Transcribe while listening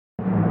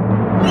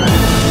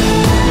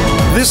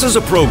This is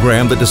a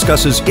program that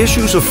discusses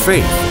issues of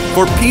faith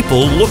for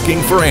people looking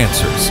for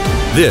answers.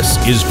 This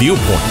is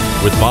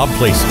ViewPoint with Bob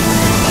Placie.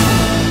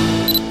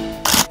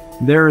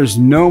 There is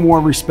no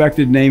more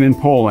respected name in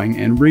polling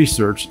and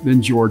research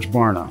than George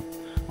Barna.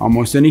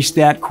 Almost any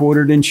stat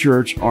quoted in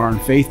church or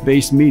on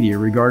faith-based media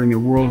regarding the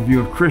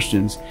worldview of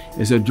Christians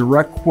is a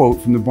direct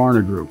quote from the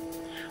Barna Group.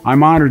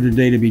 I'm honored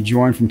today to be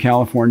joined from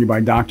California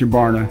by Dr.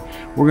 Barna.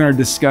 We're going to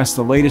discuss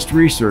the latest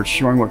research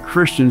showing what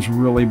Christians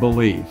really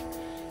believe.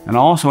 And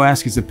I'll also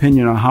ask his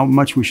opinion on how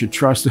much we should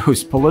trust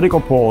those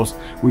political polls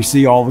we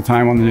see all the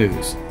time on the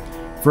news.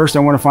 First, I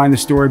want to find the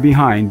story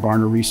behind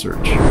Barna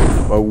Research.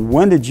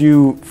 When did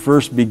you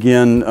first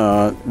begin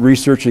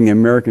researching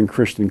American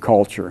Christian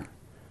culture?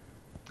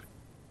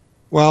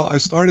 Well, I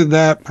started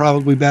that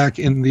probably back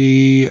in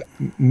the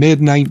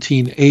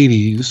mid-1980s.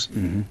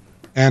 Mm-hmm.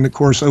 And of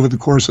course, over the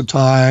course of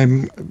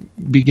time,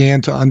 began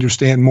to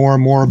understand more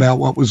and more about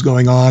what was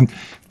going on.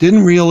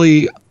 Didn't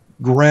really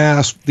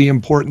grasp the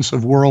importance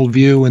of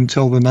worldview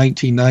until the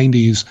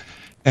 1990s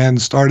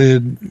and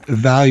started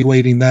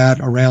evaluating that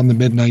around the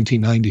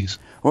mid-1990s.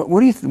 What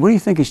do you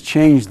think has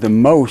changed the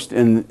most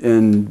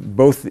in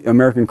both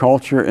American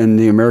culture and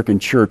the American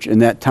church in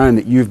that time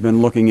that you've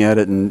been looking at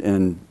it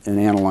and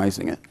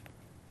analyzing it?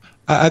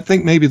 I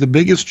think maybe the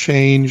biggest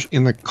change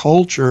in the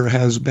culture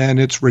has been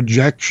its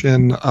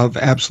rejection of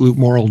absolute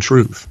moral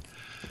truth.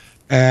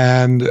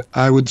 And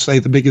I would say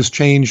the biggest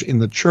change in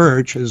the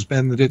church has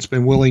been that it's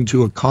been willing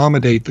to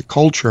accommodate the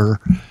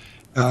culture.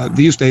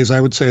 These days, I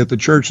would say that the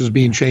church is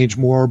being changed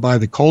more by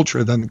the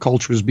culture than the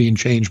culture is being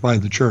changed by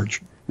the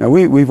church. Now,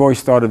 we've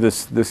always thought of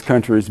this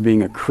country as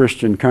being a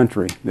Christian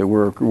country, that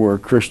we're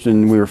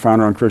Christian, we were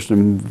founded on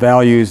Christian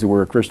values, that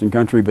we're a Christian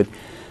country, but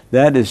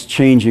that is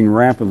changing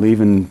rapidly.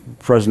 Even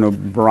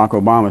President Barack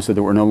Obama said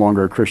that we're no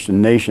longer a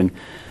Christian nation.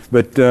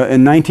 But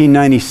in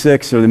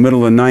 1996, or the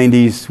middle of the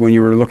 90s, when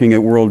you were looking at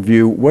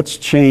worldview, what's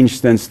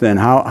changed since then?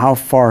 How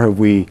far have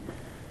we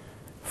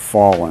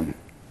fallen?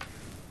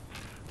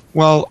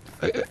 Well,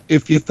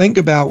 if you think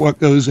about what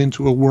goes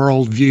into a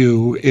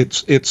worldview,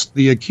 it's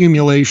the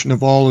accumulation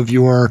of all of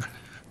your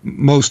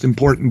most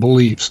important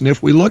beliefs. And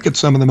if we look at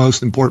some of the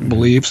most important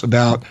beliefs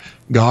about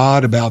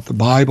God, about the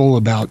Bible,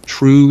 about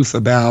truth,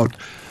 about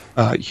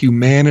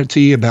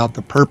humanity, about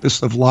the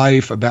purpose of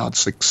life, about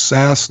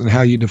success and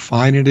how you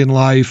define it in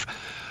life,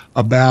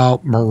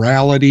 about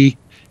morality.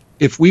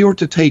 If we were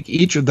to take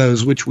each of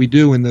those, which we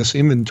do in this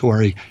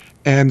inventory,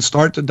 and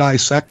start to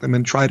dissect them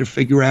and try to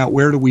figure out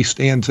where do we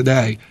stand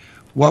today,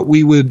 what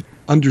we would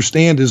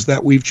understand is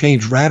that we've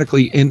changed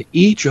radically in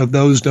each of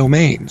those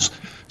domains.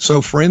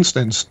 So, for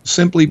instance,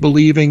 simply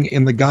believing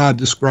in the God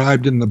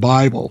described in the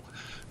Bible,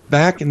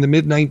 back in the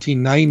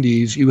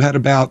mid-1990s, you had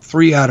about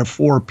 3 out of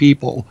 4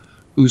 people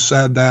who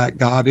said that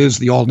God is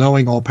the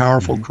all-knowing,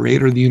 all-powerful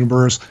creator of the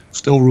universe,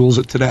 still rules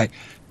it today.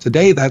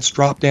 Today, that's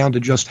dropped down to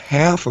just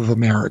half of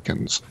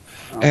Americans.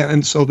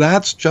 And so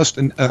that's just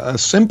a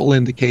simple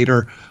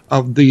indicator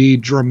of the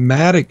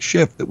dramatic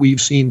shift that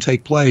we've seen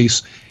take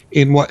place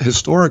in what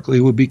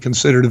historically would be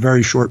considered a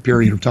very short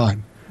period of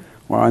time.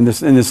 Well, in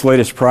this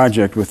latest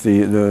project with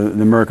the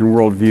American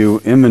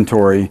Worldview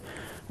Inventory,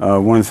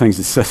 one of the things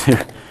it says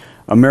here,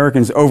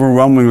 Americans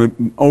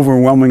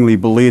overwhelmingly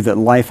believe that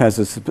life has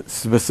a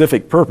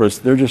specific purpose.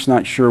 They're just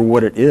not sure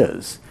what it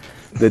is.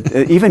 That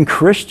even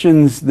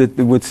Christians that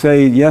would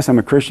say, yes, I'm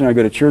a Christian, I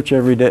go to church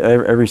every day,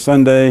 every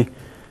Sunday,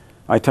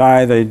 I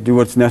tithe, I do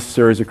what's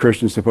necessary as a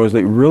Christian,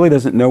 supposedly, really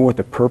doesn't know what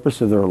the purpose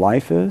of their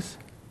life is?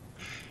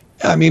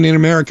 I mean, in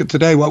America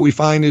today, what we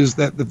find is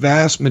that the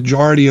vast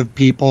majority of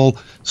people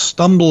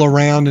stumble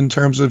around in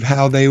terms of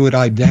how they would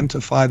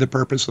identify the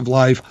purpose of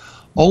life.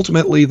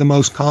 Ultimately, the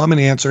most common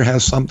answer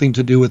has something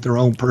to do with their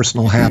own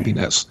personal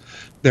happiness,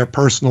 their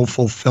personal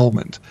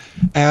fulfillment,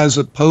 as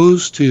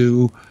opposed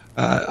to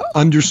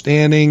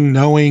understanding,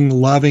 knowing,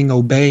 loving,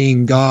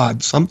 obeying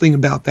God, something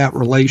about that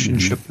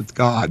relationship with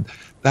God.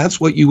 That's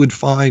what you would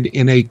find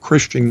in a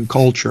Christian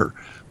culture,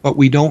 but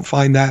we don't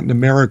find that in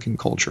American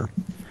culture.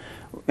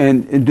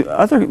 And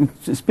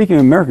speaking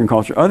of American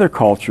culture, other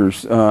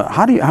cultures,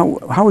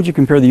 how would you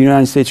compare the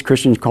United States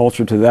Christian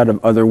culture to that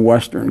of other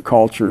Western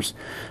cultures?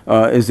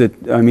 I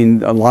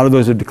mean, a lot of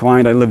those have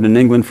declined. I lived in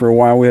England for a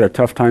while. We had a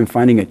tough time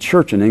finding a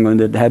church in England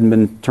that hadn't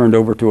been turned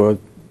over to an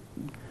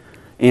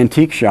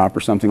antique shop or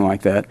something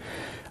like that.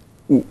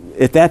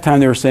 At that time,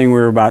 they were saying we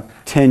were about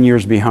 10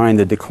 years behind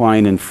the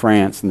decline in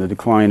France and the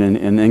decline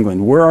in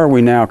England. Where are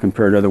we now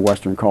compared to other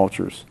Western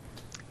cultures?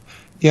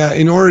 Yeah,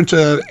 in order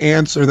to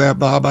answer that,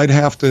 Bob, I'd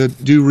have to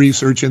do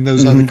research in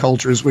those other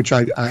cultures, which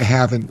I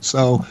haven't.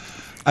 So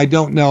I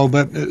don't know.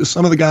 But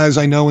some of the guys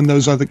I know in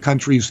those other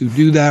countries who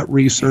do that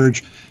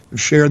research have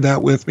shared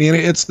that with me. And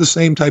it's the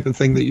same type of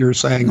thing that you're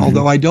saying,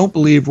 although I don't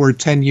believe we're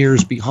 10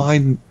 years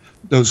behind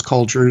those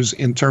cultures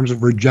in terms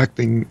of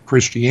rejecting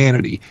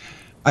Christianity.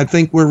 I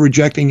think we're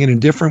rejecting it in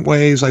different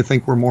ways. I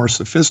think we're more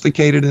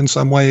sophisticated in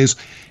some ways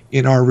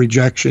in our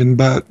rejection,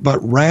 but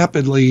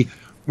rapidly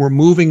we're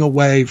moving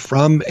away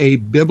from a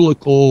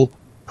biblical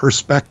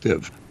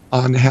perspective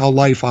on how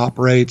life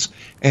operates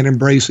and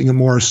embracing a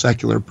more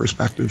secular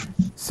perspective.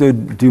 So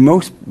do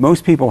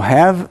most people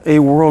have a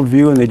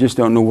worldview and they just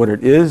don't know what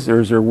it is,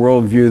 or is their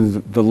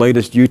worldview the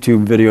latest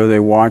YouTube video they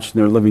watched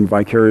and they're living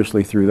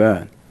vicariously through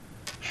that?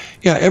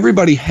 Yeah,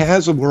 everybody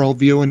has a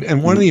worldview,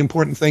 and one of the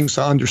important things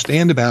to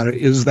understand about it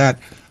is that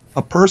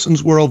a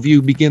person's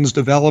worldview begins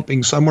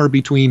developing somewhere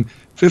between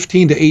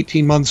 15 to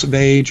 18 months of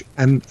age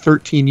and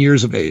 13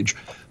 years of age.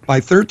 By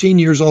 13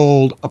 years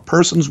old, a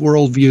person's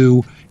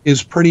worldview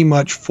is pretty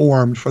much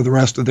formed for the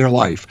rest of their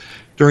life.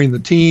 During the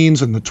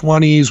teens and the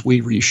 20s,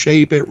 we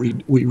reshape it, we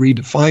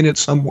redefine it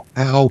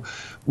somehow,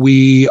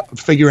 we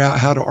figure out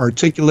how to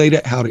articulate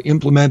it, how to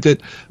implement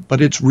it,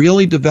 but it's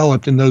really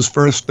developed in those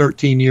first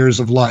 13 years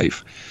of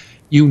life.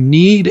 You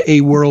need a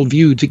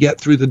worldview to get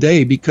through the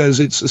day because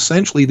it's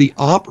essentially the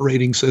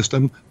operating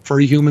system for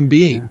a human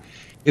being. Yeah.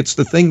 It's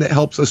the thing that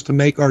helps us to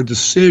make our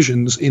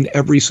decisions in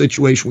every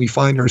situation we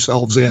find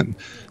ourselves in.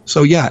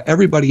 So yeah,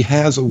 everybody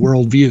has a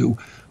worldview,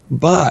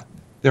 but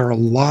there are a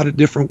lot of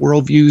different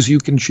worldviews you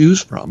can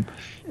choose from.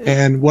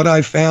 And what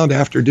I've found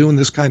after doing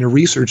this kind of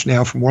research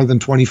now for more than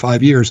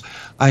 25 years,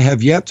 I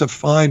have yet to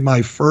find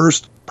my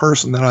first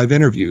person that I've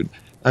interviewed.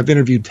 I've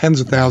interviewed tens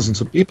of thousands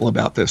of people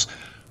about this,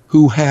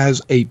 who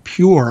has a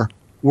pure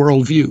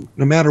worldview,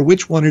 no matter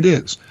which one it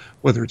is,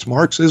 whether it's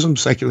Marxism,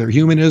 secular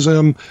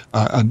humanism,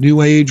 a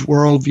New Age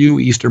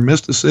worldview, Eastern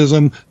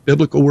mysticism,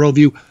 biblical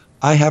worldview.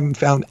 I haven't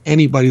found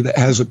anybody that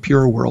has a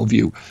pure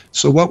worldview.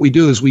 So what we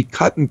do is we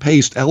cut and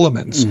paste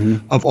elements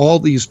of all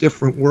these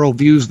different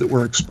worldviews that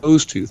we're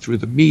exposed to through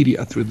the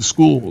media, through the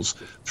schools,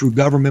 through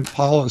government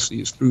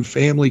policies, through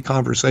family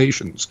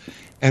conversations,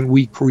 and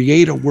we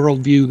create a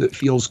worldview that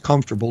feels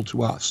comfortable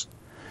to us.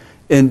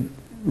 And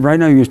right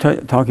now you're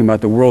talking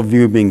about the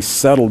worldview being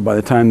settled by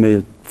the time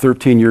they're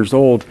 13 years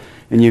old,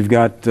 and you've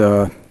got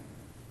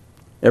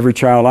every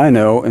child I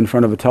know in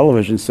front of a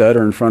television set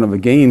or in front of a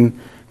game,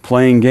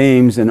 playing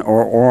games, and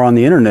or on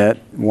the internet,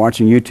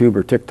 watching YouTube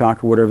or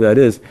TikTok or whatever that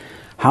is.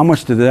 How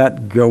much did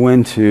that go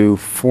into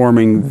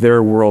forming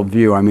their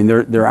worldview? I mean,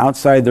 they're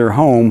outside their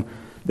home.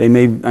 They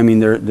may, I mean,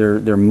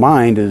 their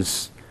mind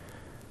is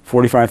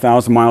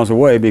 45,000 miles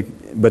away,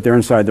 but they're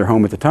inside their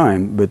home at the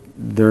time. But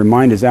their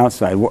mind is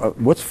outside.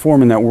 What's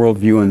forming that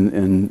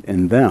worldview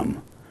in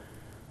them?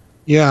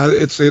 Yeah,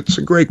 it's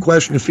a great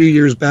question. A few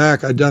years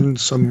back, I'd done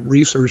some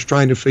research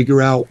trying to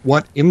figure out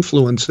what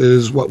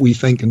influences what we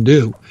think and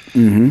do.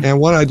 And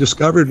what I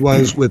discovered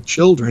was with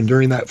children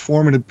during that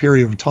formative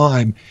period of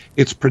time,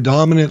 it's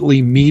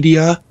predominantly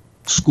media,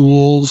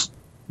 schools,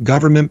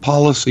 government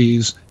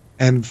policies,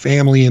 and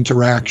family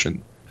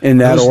interaction. In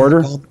that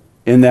order?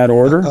 In that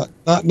order?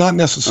 Not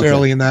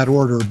necessarily in that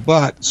order,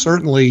 but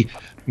certainly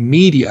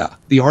media,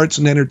 the arts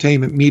and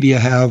entertainment media,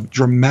 have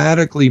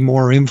dramatically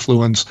more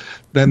influence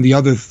than the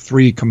other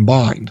three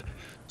combined.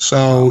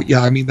 So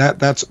yeah, I mean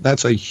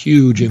that's a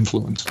huge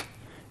influence.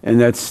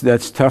 And that's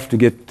tough to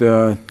get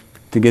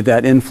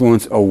that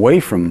influence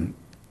away from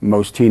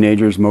most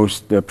teenagers,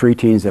 most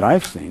preteens that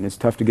I've seen. It's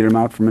tough to get them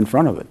out from in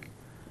front of it.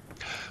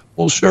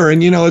 Well, sure.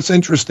 And, you know, it's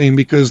interesting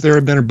because there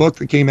had been a book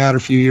that came out a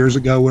few years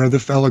ago where the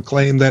fellow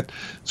claimed that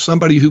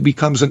somebody who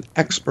becomes an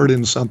expert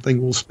in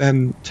something will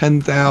spend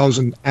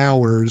 10,000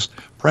 hours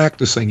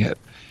practicing it.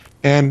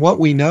 And what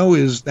we know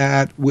is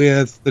that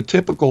with the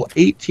typical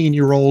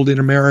 18-year-old in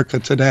America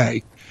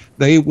today,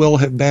 they will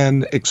have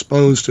been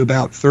exposed to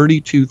about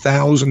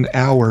 32,000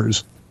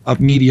 hours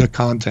of media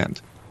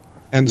content.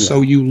 And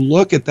so you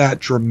look at that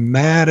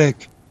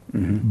dramatic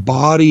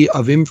body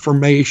of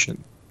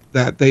information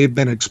that they've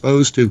been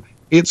exposed to,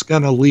 it's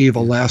going to leave a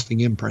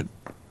lasting imprint.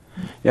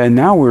 Yeah, and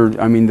now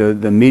I mean,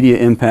 the media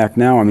impact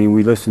now, I mean,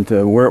 we listen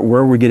to where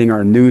are we getting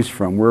our news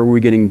from, where are we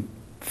getting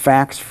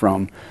facts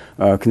from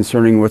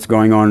concerning what's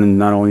going on in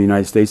not only the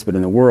United States but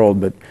in the world,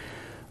 but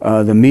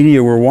the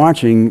media we're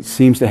watching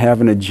seems to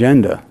have an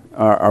agenda.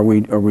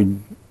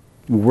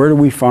 Where do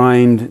we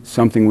find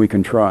something we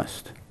can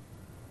trust?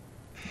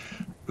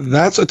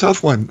 That's a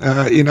tough one.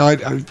 You know,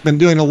 I've been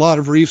doing a lot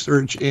of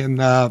research in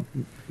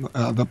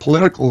the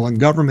political and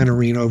government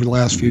arena over the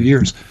last few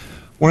years.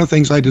 One of the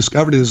things I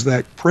discovered is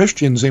that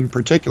Christians in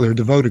particular,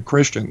 devoted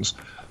Christians,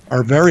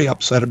 are very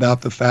upset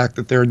about the fact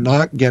that they're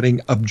not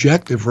getting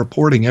objective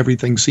reporting.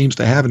 Everything seems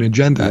to have an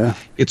agenda. Yeah.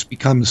 It's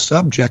become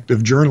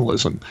subjective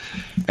journalism.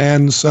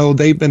 And so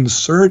they've been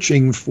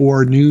searching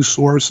for new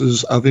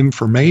sources of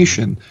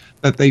information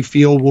that they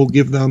feel will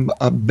give them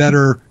a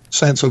better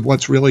sense of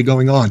what's really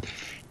going on.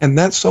 And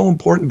that's so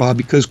important, Bob,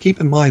 because keep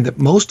in mind that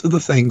most of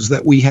the things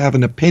that we have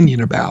an opinion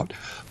about,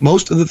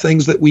 most of the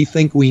things that we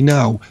think we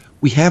know,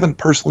 we haven't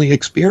personally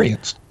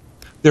experienced.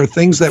 There are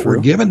things that were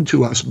given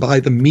to us by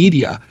the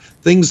media,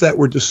 things that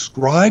were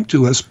described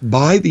to us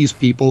by these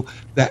people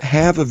that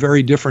have a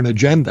very different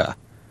agenda.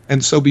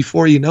 And so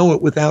before you know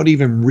it, without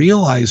even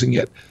realizing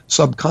it,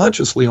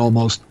 subconsciously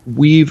almost,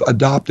 we've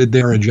adopted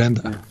their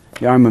agenda.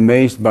 Yeah, I'm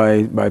amazed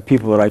by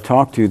people that I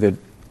talk to that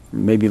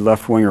maybe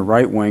left wing or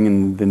right wing,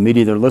 and the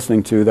media they're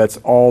listening to, that's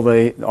all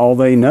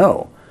they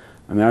know.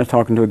 I mean, I was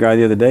talking to a guy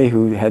the other day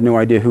who had no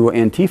idea who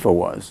Antifa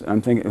was.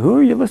 I'm thinking, who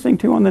are you listening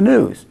to on the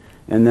news?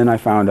 And then I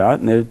found out,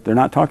 and they're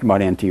not talking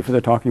about Antifa,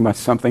 they're talking about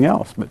something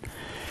else. But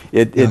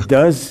it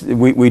does,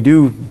 we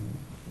do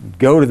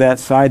go to that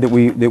side that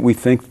we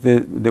think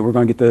that we're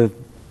going to get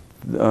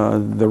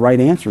the right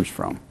answers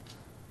from.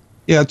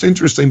 Yeah, it's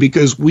interesting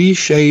because we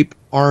shape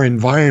our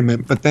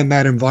environment, but then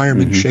that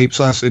environment shapes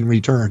us in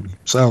return.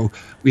 So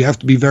we have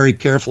to be very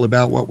careful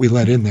about what we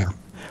let in there.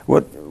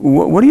 What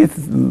do you,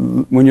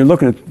 when you're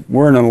looking at,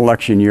 we're in an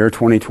election year,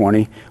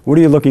 2020, what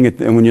are you looking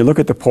at, and when you look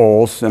at the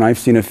polls, and I've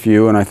seen a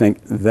few, and I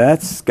think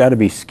that's got to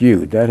be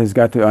skewed. That has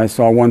got to, I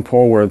saw one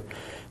poll where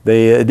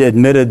they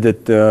admitted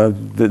that,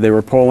 that they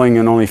were polling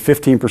and only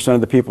 15%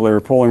 of the people they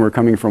were polling were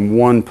coming from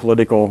one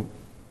political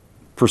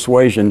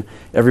persuasion.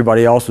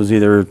 Everybody else was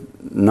either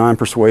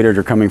non-persuaded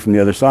or coming from the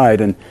other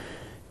side, and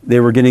they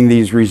were getting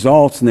these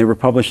results and they were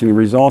publishing the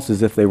results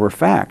as if they were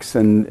facts.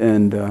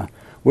 And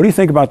what do you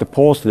think about the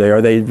polls today?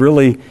 Are they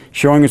really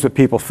showing us what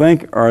people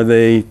think, or are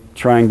they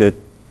trying to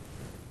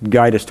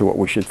guide us to what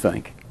we should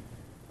think?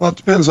 Well, it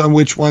depends on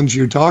which ones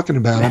you're talking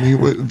about. I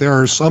mean, there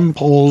are some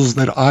polls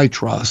that I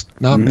trust,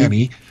 not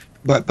many,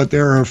 but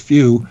there are a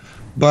few.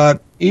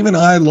 But even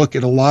I look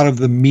at a lot of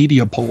the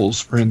media polls,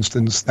 for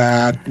instance,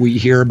 that we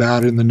hear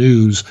about in the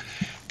news.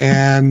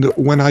 And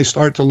when I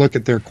start to look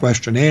at their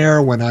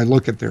questionnaire, when I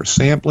look at their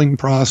sampling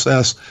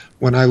process,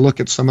 when I look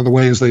at some of the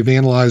ways they've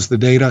analyzed the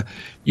data,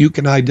 you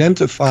can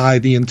identify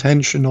the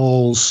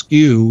intentional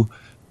skew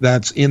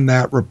that's in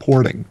that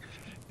reporting.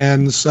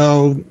 And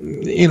so,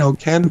 you know,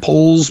 can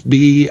polls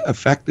be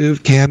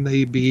effective? Can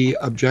they be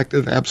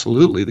objective?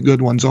 Absolutely. The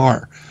good ones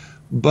are.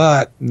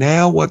 But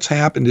now what's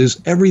happened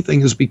is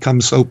everything has become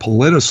so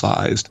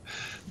politicized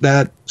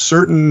that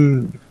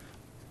certain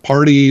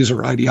parties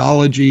or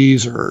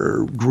ideologies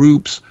or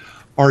groups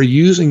are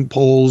using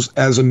polls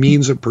as a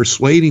means of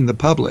persuading the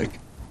public,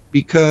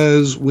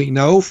 because we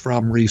know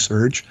from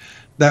research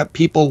that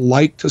people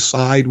like to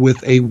side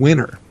with a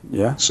winner.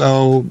 Yeah.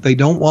 So they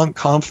don't want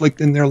conflict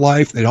in their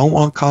life. They don't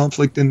want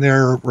conflict in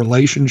their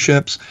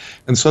relationships.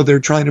 And so they're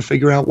trying to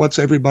figure out what's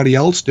everybody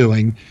else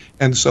doing.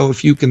 And so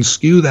if you can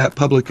skew that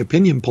public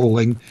opinion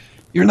polling,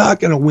 you're not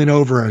going to win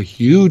over a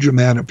huge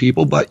amount of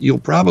people, but you'll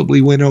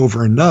probably win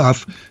over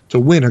enough to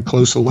win a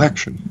close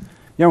election.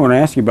 Yeah, I want to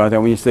ask you about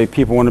that. When you say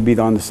people want to be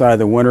on the side of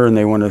the winner and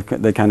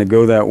they kind of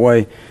go that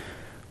way,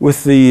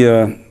 with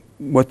the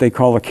what they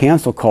call a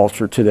cancel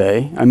culture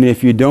today. I mean,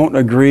 if you don't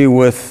agree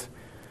with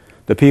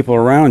the people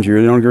around you,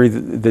 you don't agree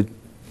that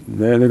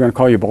they're going to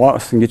call you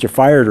boss and get you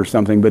fired or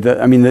something. But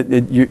that, I mean,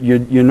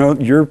 you know,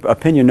 your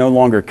opinion no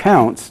longer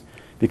counts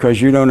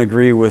because you don't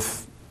agree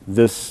with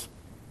this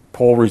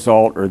poll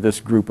result or this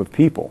group of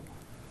people.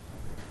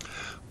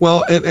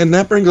 Well, and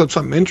that brings up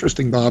something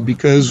interesting, Bob,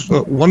 because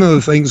one of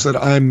the things that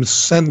I'm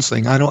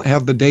sensing, I don't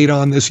have the data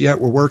on this yet,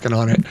 we're working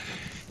on it,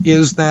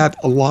 is that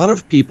a lot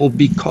of people,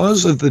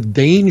 because of the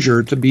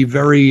danger to be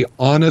very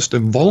honest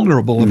and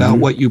vulnerable about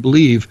what you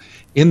believe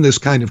in this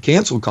kind of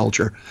cancel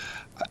culture,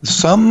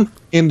 some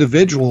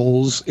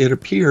individuals, it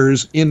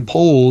appears, in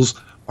polls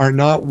are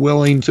not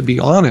willing to be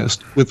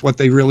honest with what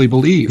they really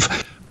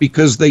believe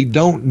because they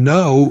don't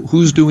know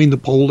who's doing the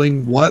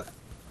polling, what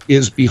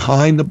is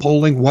behind the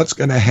polling, what's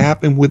going to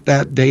happen with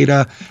that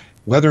data,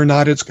 whether or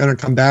not it's going to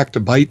come back to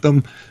bite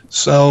them.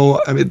 So,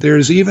 I mean,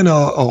 there's even a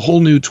whole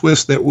new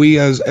twist that we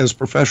as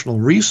professional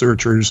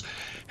researchers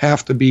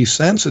have to be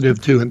sensitive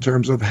to in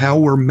terms of how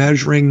we're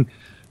measuring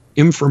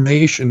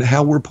information,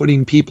 how we're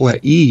putting people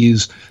at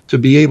ease to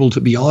be able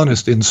to be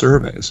honest in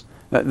surveys.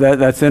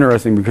 That's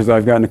interesting because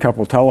I've gotten a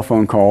couple of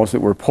telephone calls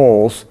that were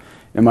polls,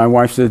 and my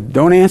wife said,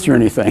 don't answer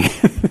anything.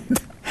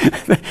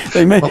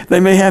 They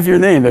may have your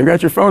name, they've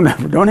got your phone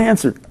number, don't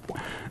answer.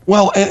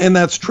 Well, and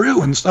that's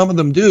true, and some of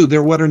them do.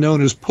 They're what are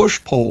known as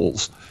push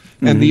polls.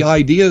 And the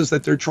idea is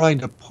that they're trying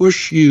to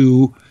push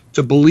you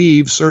to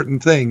believe certain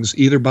things,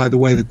 either by the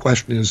way the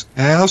question is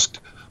asked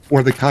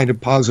or the kind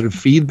of positive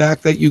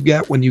feedback that you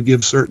get when you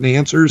give certain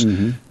answers.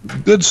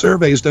 Good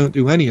surveys don't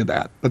do any of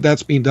that, but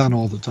that's being done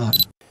all the time.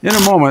 In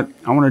a moment,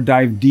 I want to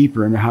dive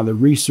deeper into how the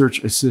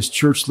research assists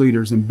church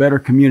leaders in better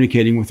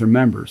communicating with their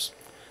members.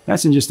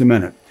 That's in just a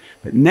minute.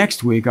 But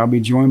next week, I'll be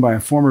joined by a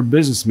former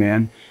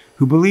businessman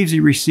who believes he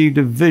received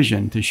a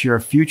vision to share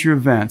future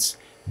events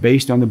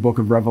based on the book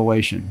of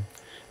Revelation.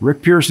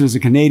 Rick Pearson is a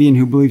Canadian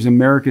who believes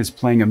America is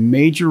playing a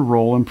major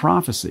role in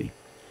prophecy.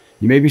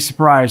 You may be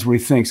surprised what he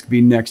thinks could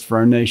be next for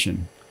our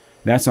nation.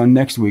 That's on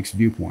next week's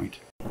Viewpoint.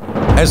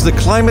 As the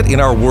climate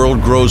in our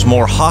world grows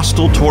more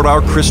hostile toward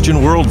our Christian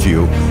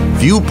worldview,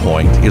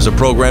 Viewpoint is a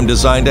program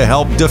designed to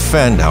help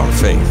defend our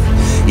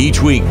faith.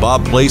 Each week,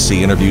 Bob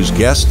Placie interviews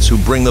guests who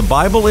bring the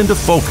Bible into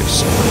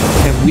focus.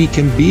 And we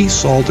can be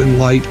salt and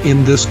light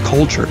in this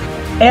culture.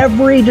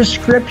 Every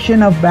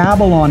description of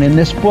Babylon in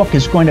this book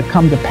is going to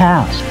come to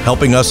pass,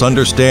 helping us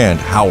understand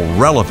how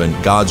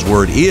relevant God's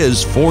Word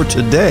is for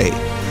today.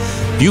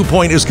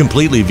 Viewpoint is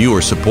completely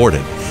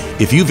viewer-supported.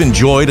 If you've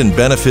enjoyed and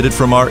benefited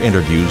from our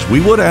interviews, we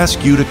would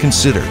ask you to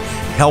consider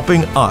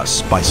helping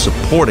us by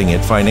supporting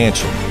it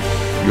financially.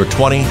 Your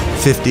 $20,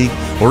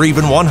 $50, or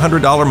even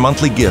 $100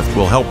 monthly gift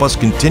will help us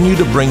continue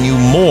to bring you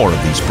more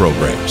of these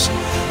programs.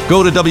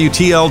 Go to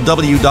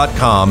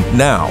WTLW.com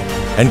now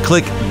and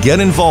click Get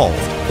Involved,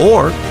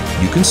 or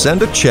you can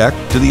send a check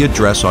to the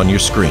address on your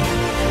screen.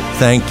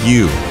 Thank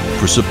you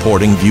for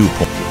supporting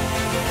ViewPoint.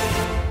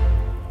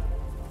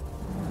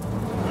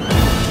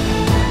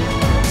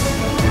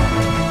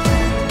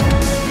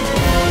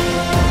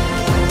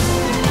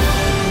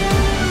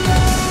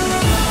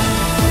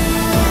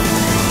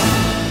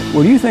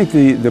 Well, do you think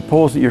the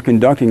polls that you're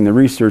conducting, the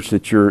research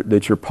that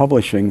you're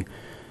publishing,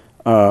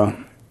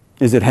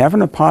 is it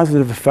having a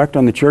positive effect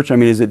on the church? I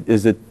mean,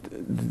 is it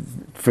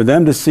for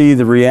them to see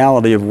the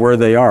reality of where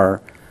they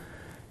are?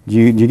 Do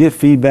you get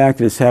feedback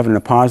that it's having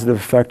a positive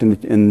effect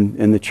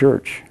in the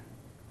church?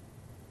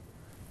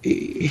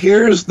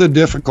 Here's the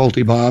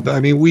difficulty, Bob. I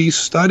mean, we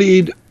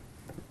studied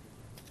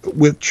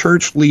with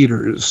church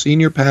leaders,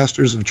 senior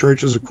pastors of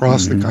churches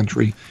across the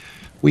country.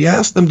 We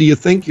asked them, do you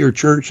think your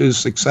church is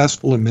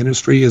successful in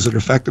ministry? Is it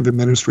effective in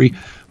ministry?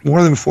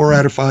 More than 4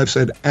 out of 5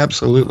 said,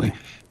 absolutely.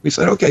 We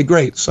said, okay,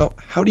 great. So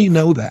how do you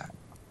know that?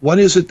 What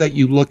is it that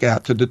you look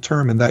at to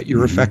determine that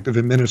you're effective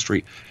in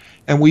ministry?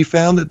 And we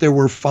found that there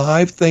were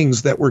 5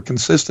 things that were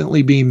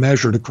consistently being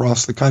measured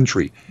across the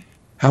country.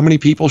 How many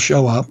people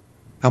show up?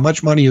 How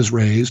much money is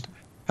raised?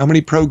 How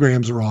many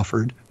programs are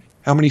offered?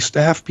 How many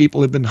staff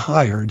people have been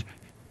hired?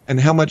 And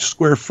how much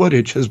square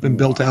footage has been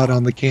built out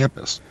on the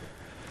campus?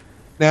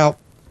 Now,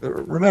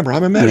 remember,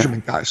 I'm a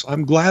measurement guy, so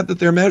I'm glad that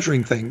they're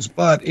measuring things.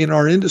 But in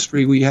our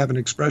industry, we have an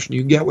expression,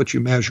 you get what you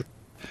measure.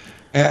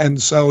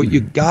 And so you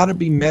got to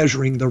be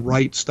measuring the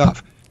right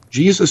stuff.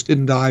 Jesus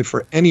didn't die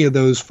for any of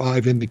those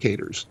 5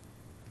 indicators.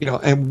 You know,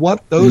 and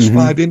what those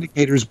 5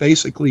 indicators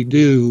basically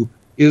do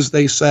is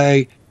they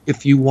say,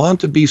 if you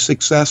want to be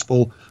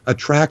successful,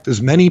 attract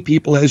as many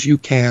people as you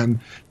can,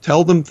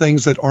 tell them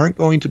things that aren't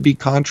going to be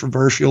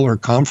controversial or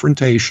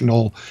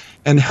confrontational,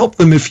 and help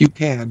them if you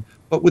can,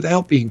 but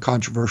without being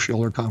controversial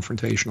or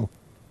confrontational.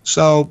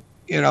 So,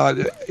 you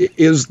know,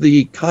 is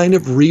the kind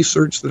of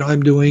research that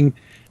I'm doing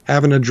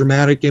having a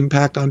dramatic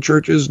impact on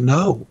churches?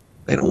 No,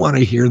 they don't want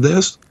to hear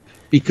this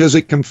because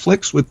it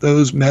conflicts with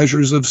those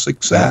measures of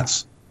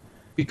success.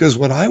 Because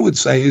what I would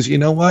say is, you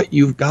know what,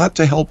 you've got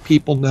to help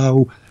people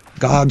know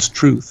God's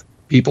truth.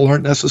 People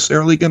aren't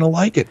necessarily going to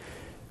like it,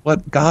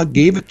 but God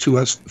gave it to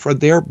us for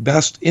their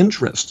best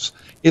interests.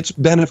 It's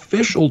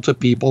beneficial to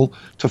people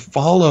to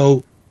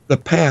follow the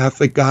path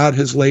that God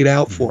has laid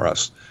out for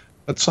us.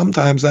 But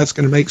sometimes that's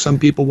going to make some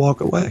people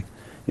walk away.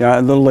 Yeah,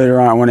 a little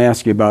later on, I want to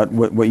ask you about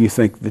what you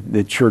think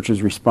the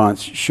church's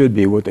response should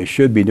be, what they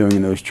should be doing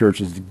in those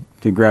churches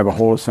to grab a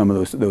hold of some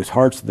of those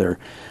hearts there.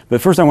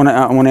 But first, I want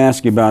to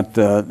ask you about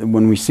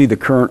when we see the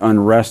current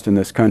unrest in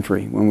this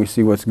country, when we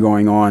see what's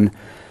going on,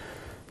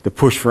 the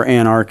push for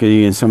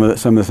anarchy, and some of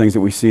the things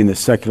that we see in the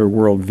secular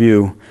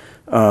worldview.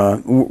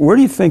 Where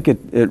do you think it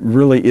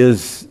really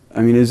is?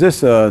 I mean, is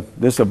this a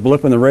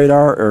blip in the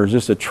radar, or is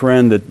this a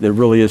trend that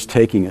really is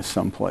taking us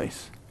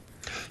someplace?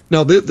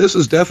 No, this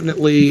is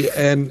definitely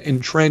an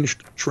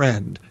entrenched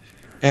trend.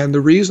 And the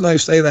reason I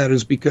say that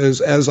is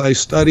because as I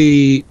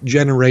study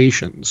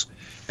generations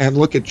and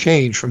look at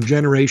change from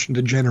generation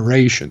to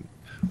generation,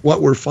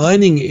 what we're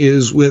finding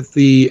is with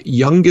the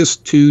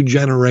youngest 2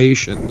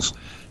 generations,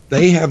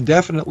 they have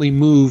definitely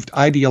moved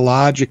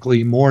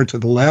ideologically more to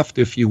the left,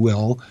 if you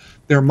will.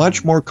 They're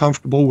much more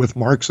comfortable with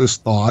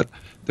Marxist thought.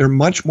 They're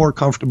much more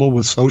comfortable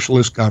with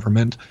socialist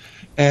government.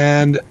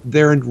 And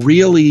they're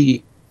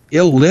really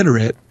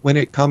illiterate when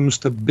it comes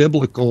to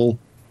biblical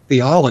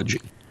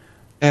theology.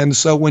 And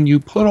so when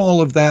you put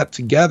all of that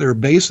together,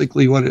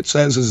 basically what it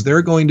says is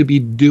they're going to be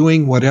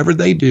doing whatever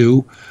they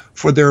do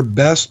for their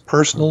best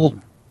personal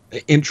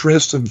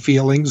interests and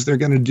feelings. They're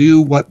going to do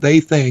what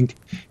they think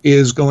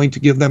is going to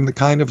give them the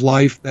kind of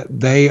life that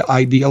they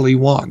ideally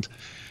want.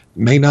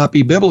 It may not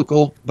be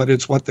biblical, but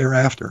it's what they're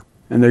after.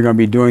 And they're going to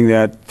be doing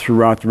that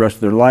throughout the rest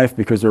of their life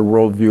because their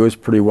worldview is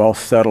pretty well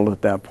settled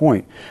at that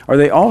point. Are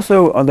they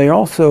also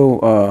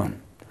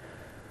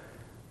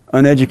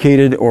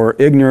uneducated or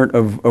ignorant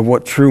of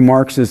what true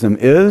Marxism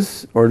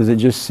is, or does it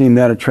just seem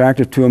that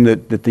attractive to them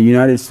that the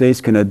United States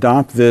can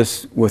adopt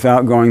this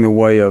without going the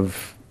way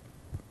of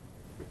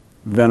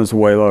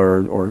Venezuela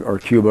or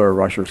Cuba or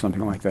Russia or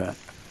something like that?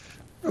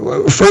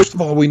 Well, first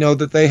of all, we know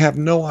that they have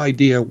no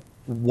idea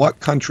what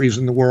countries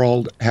in the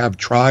world have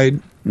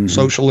tried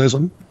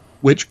socialism,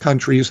 which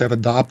countries have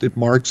adopted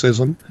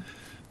Marxism.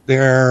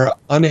 They're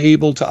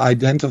unable to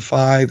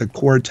identify the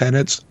core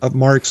tenets of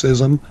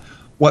Marxism.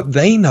 What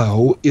they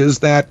know is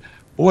that,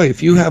 boy,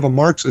 if you have a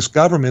Marxist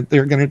government,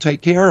 they're going to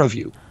take care of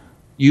you.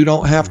 You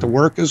don't have to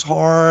work as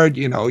hard.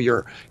 You know,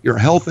 your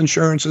health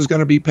insurance is going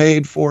to be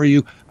paid for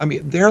you. I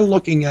mean, they're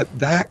looking at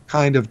that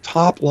kind of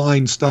top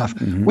line stuff,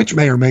 which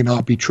may or may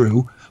not be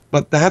true,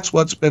 but that's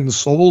what's been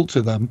sold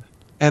to them.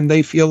 And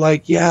they feel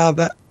like, yeah,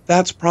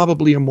 that's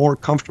probably a more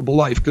comfortable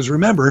life. Because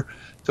remember,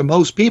 to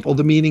most people,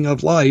 the meaning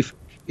of life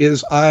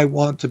is I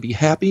want to be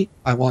happy,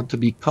 I want to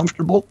be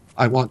comfortable,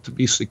 I want to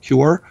be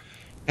secure.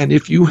 And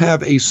if you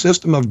have a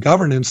system of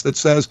governance that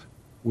says,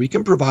 we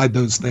can provide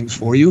those things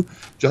for you,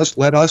 just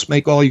let us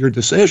make all your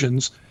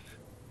decisions,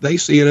 they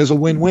see it as a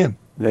win-win.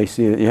 They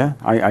see it, yeah.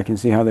 I can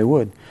see how they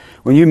would.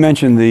 When you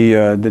mentioned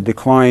the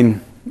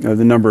decline of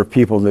the number of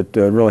people that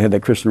really had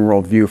that Christian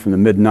worldview from the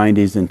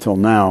mid-'90s until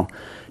now,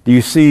 do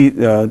you see,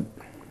 this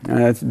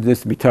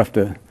would be tough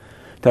to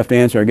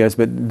answer, I guess,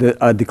 but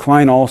a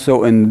decline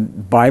also in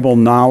Bible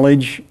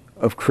knowledge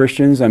of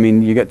Christians? I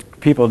mean, you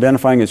get people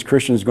identifying as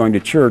Christians going to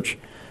church,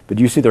 but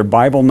do you see their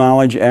Bible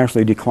knowledge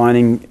actually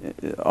declining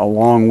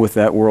along with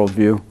that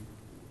worldview?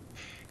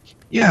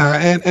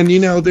 Yeah, and you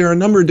know, there are a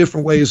number of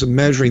different ways of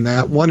measuring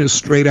that. One is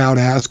straight out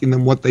asking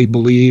them what they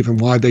believe and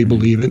why they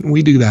believe it, and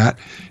we do that.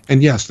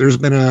 And yes, there's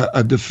been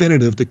a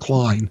definitive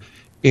decline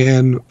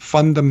in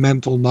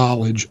fundamental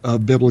knowledge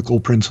of biblical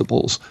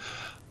principles.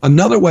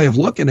 Another way of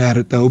looking at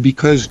it, though,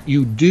 because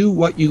you do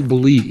what you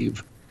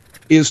believe,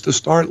 is to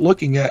start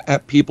looking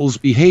at people's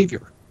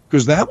behavior,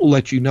 because that will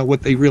let you know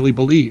what they really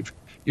believe.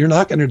 You're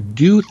not going to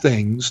do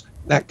things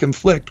that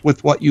conflict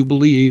with what you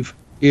believe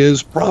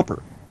is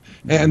proper.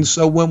 And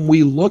so when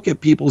we look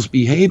at people's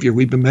behavior,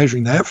 we've been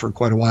measuring that for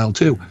quite a while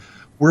too,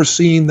 we're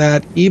seeing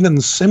that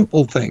even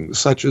simple things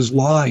such as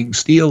lying,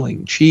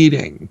 stealing,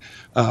 cheating,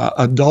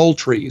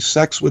 adultery,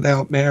 sex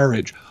without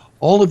marriage,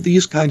 all of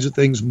these kinds of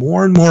things,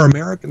 more and more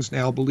Americans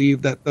now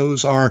believe that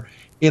those are,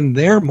 in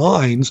their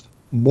minds,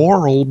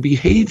 moral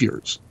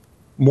behaviors.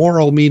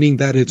 Moral meaning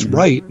that it's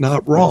right,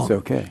 not wrong. It's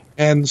okay.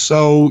 And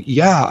so,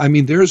 yeah, I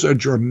mean, there's a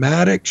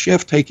dramatic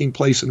shift taking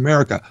place in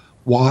America.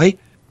 Why?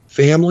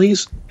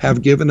 Families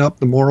have given up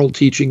the moral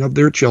teaching of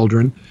their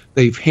children.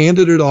 They've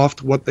handed it off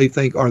to what they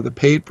think are the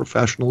paid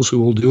professionals who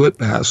will do it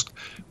best,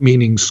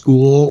 meaning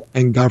school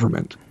and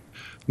government.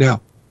 Now,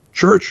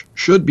 church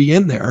should be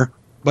in there,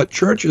 but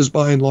churches,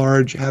 by and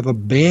large, have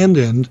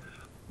abandoned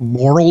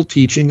moral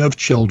teaching of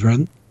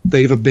children.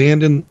 They've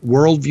abandoned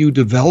worldview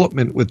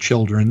development with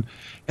children.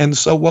 And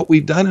so what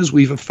we've done is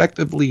we've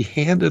effectively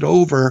handed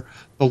over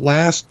the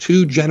last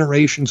 2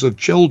 generations of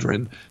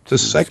children to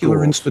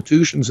secular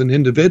institutions and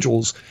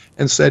individuals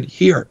and said,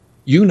 here,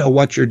 you know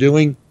what you're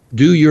doing,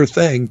 do your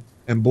thing,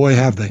 and boy,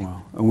 have they.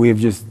 Wow. And we have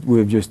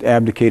just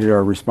abdicated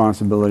our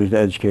responsibility to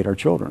educate our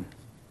children.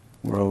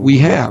 We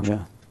have.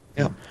 Yeah.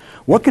 Yeah.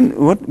 What can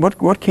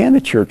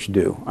the church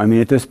do? I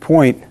mean, at this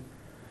point,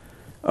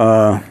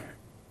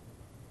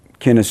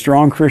 can a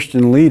strong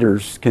Christian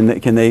leaders, can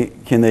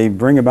they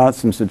bring about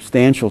some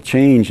substantial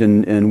change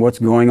in what's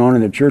going on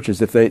in the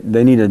churches? If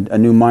they need a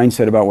new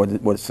mindset about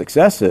what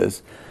success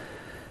is,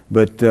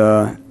 but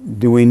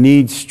do we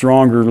need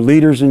stronger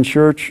leaders in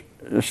church,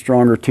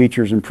 stronger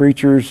teachers and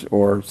preachers,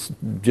 or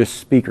just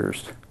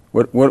speakers?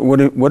 What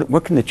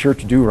can the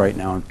church do right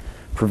now in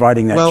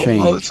providing that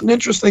change? Well, it's an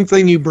interesting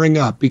thing you bring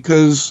up,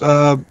 because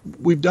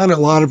we've done a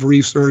lot of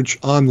research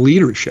on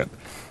leadership.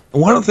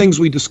 And one of the things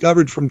we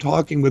discovered from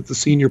talking with the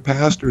senior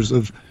pastors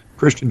of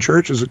Christian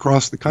churches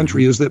across the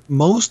country is that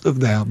most of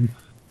them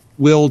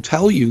will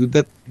tell you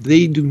that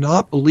they do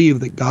not believe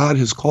that God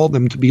has called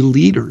them to be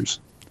leaders.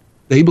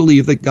 They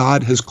believe that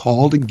God has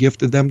called and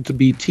gifted them to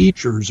be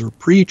teachers or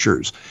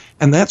preachers.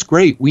 And that's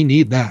great. We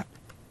need that.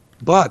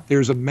 But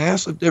there's a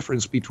massive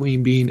difference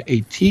between being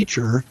a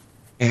teacher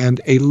and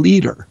a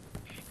leader.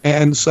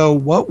 And so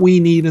what we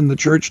need in the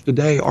church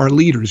today are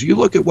leaders. You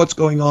look at what's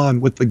going on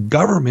with the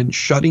government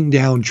shutting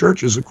down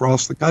churches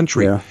across the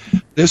country. Yeah.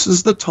 This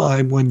is the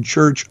time when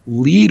church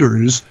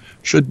leaders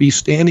should be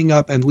standing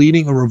up and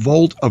leading a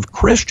revolt of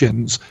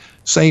Christians,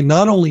 saying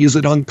not only is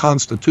it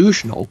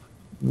unconstitutional,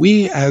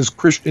 we as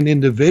Christian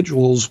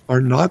individuals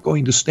are not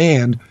going to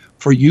stand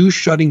for you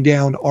shutting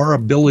down our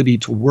ability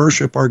to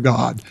worship our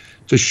God,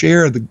 to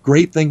share the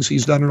great things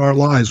he's done in our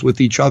lives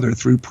with each other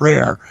through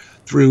prayer,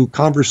 through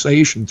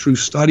conversation, through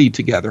study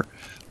together.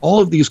 All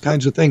of these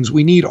kinds of things.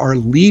 We need our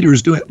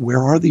leaders doing it.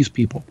 Where are these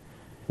people?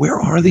 Where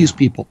are these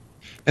people?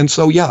 And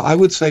so, yeah, I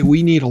would say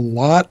we need a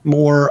lot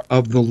more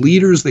of the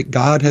leaders that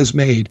God has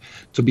made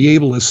to be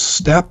able to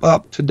step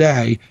up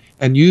today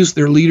and use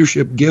their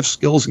leadership gifts,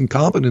 skills, and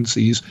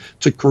competencies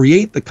to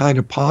create the kind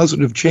of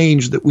positive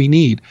change that we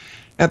need.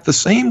 At the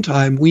same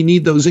time, we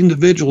need those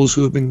individuals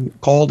who have been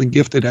called and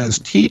gifted as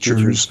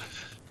teachers,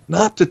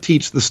 not to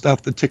teach the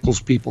stuff that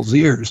tickles people's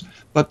ears,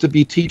 but to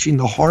be teaching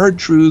the hard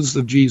truths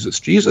of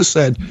Jesus. Jesus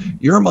said,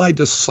 you're my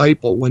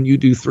disciple when you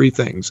do 3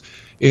 things.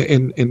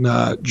 In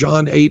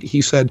John 8,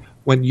 he said,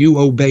 when you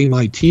obey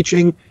my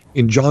teaching.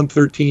 In John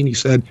 13, he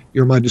said,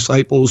 you're my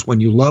disciples when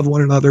you love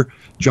one another.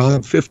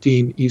 John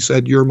 15, he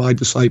said, you're my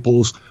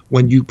disciples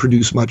when you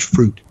produce much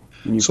fruit.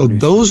 So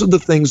those are the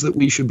things that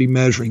we should be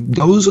measuring.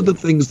 Those are the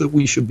things that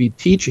we should be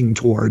teaching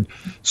toward,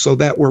 so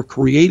that we're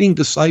creating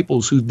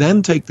disciples who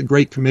then take the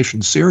Great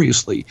Commission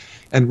seriously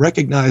and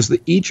recognize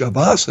that each of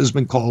us has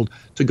been called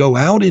to go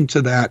out into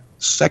that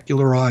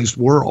secularized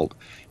world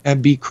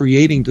and be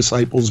creating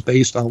disciples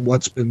based on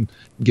what's been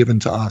given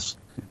to us.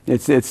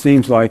 It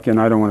seems like, and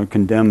I don't want to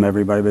condemn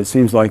everybody, but it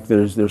seems like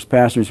there's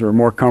pastors who are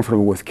more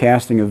comfortable with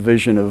casting a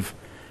vision of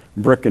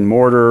brick and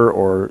mortar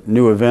or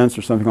new events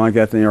or something like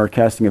that than they are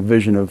casting a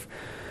vision of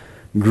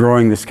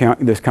growing this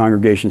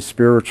congregation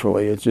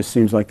spiritually. It just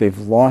seems like they've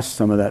lost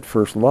some of that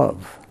first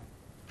love.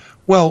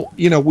 Well,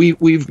 you know,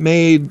 we've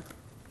made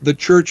the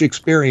church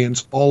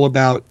experience all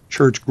about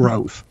church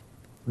growth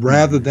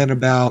rather than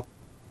about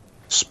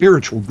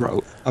spiritual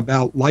growth,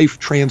 about life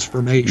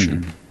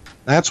transformation.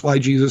 That's why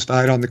Jesus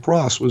died on the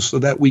cross, was so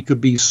that we could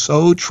be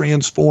so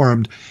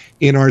transformed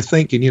in our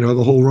thinking. You know,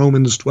 the whole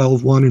Romans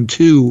 12:1 and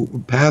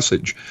 2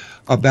 passage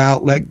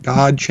about let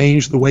God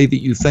change the way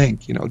that you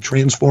think, you know,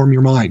 transform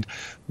your mind.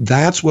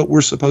 That's what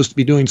we're supposed to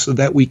be doing so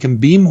that we can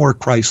be more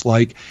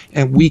Christ-like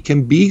and we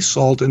can be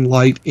salt and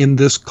light in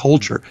this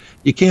culture.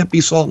 You can't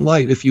be salt and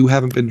light if you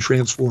haven't been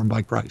transformed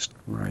by Christ.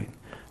 Right.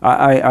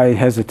 I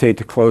hesitate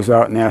to close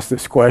out and ask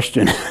this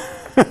question,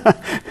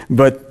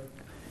 but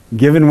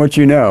given what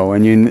you know,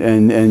 and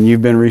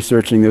you've been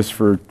researching this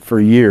for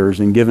years,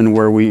 and given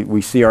where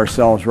we see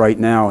ourselves right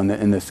now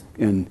in this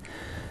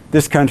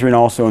country and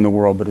also in the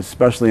world, but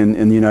especially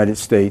in the United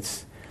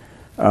States,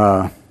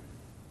 can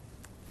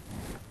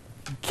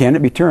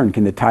it be turned?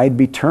 Can the tide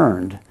be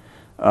turned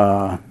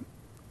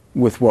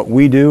with what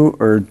we do,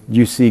 or do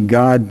you see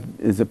God?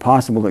 Is it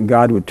possible that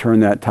God would turn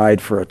that tide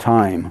for a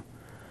time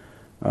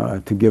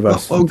to give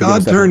us? Well,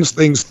 God turns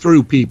things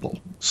through people.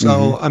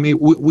 So, I mean,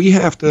 we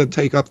have to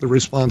take up the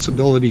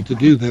responsibility to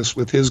do this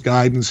with His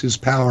guidance, His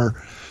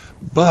power.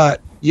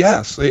 But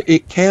yes,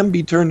 it can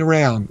be turned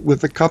around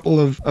with a couple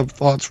of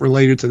thoughts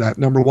related to that.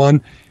 Number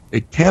one,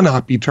 it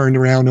cannot be turned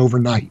around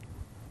overnight.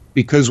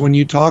 Because when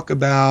you talk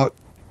about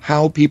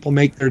how people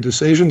make their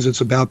decisions, it's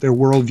about their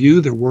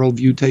worldview. Their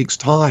worldview takes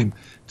time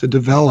to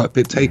develop.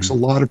 It takes a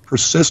lot of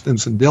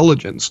persistence and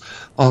diligence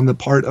on the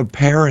part of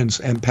parents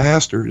and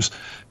pastors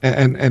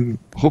and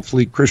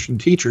hopefully Christian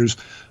teachers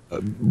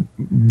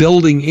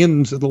building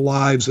into the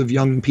lives of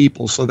young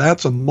people. So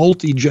that's a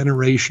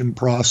multi-generation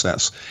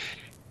process.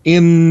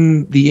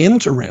 In the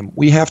interim,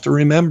 we have to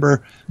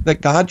remember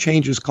that God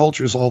changes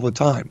cultures all the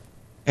time.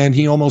 And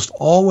He almost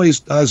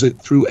always does it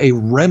through a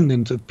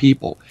remnant of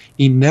people.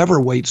 He never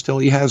waits till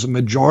He has a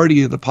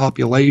majority of the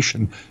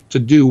population to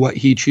do what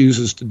He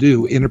chooses to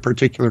do in a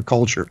particular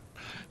culture.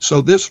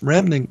 So this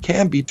remnant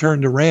can be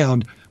turned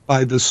around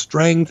by the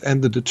strength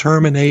and the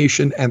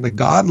determination and the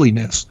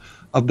godliness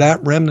of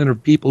that remnant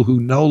of people who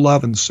know,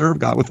 love, and serve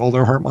God with all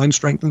their heart, mind,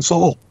 strength, and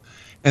soul.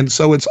 And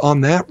so it's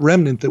on that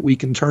remnant that we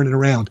can turn it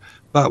around.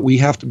 But we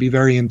have to be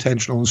very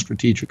intentional and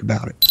strategic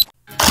about it.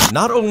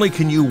 Not only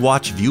can you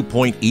watch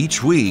ViewPoint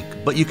each week,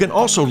 but you can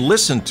also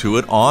listen to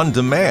it on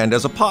demand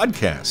as a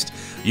podcast.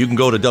 You can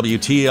go to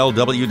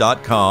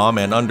WTLW.com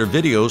and under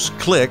videos,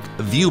 click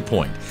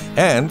ViewPoint,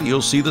 and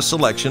you'll see the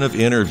selection of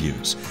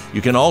interviews.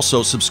 You can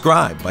also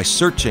subscribe by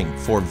searching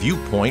for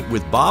ViewPoint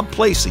with Bob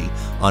Placie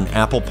on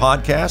Apple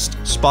Podcast,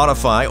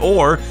 Spotify,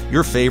 or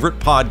your favorite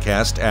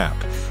podcast app.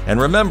 And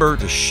remember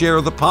to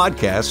share the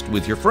podcast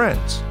with your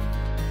friends.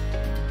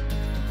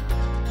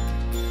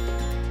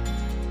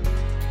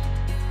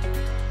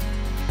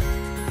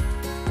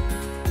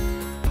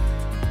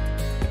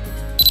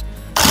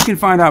 You can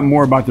find out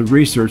more about the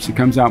research that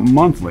comes out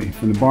monthly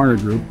from the Barna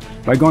Group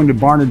by going to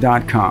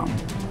Barna.com.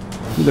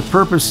 The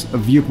purpose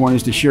of ViewPoint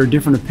is to share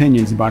different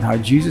opinions about how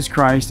Jesus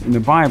Christ and the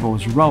Bible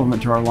is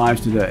relevant to our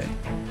lives today.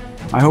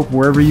 I hope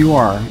wherever you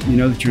are, you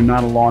know that you're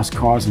not a lost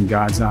cause in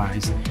God's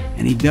eyes,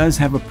 and He does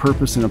have a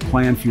purpose and a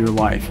plan for your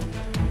life.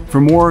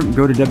 For more,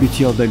 go to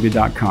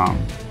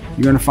WTLW.com.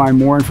 You're going to find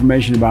more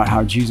information about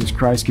how Jesus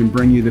Christ can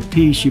bring you the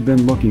peace you've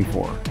been looking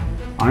for.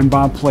 I'm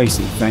Bob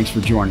Placie. Thanks for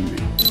joining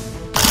me.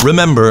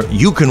 Remember,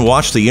 you can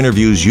watch the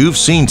interviews you've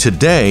seen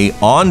today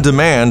on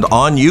demand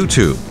on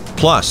YouTube.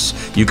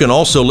 Plus, you can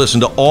also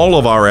listen to all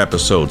of our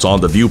episodes on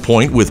the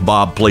ViewPoint with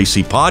Bob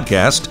Placie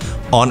podcast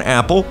on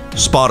Apple,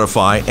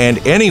 Spotify,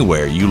 and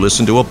anywhere you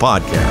listen to a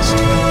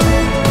podcast.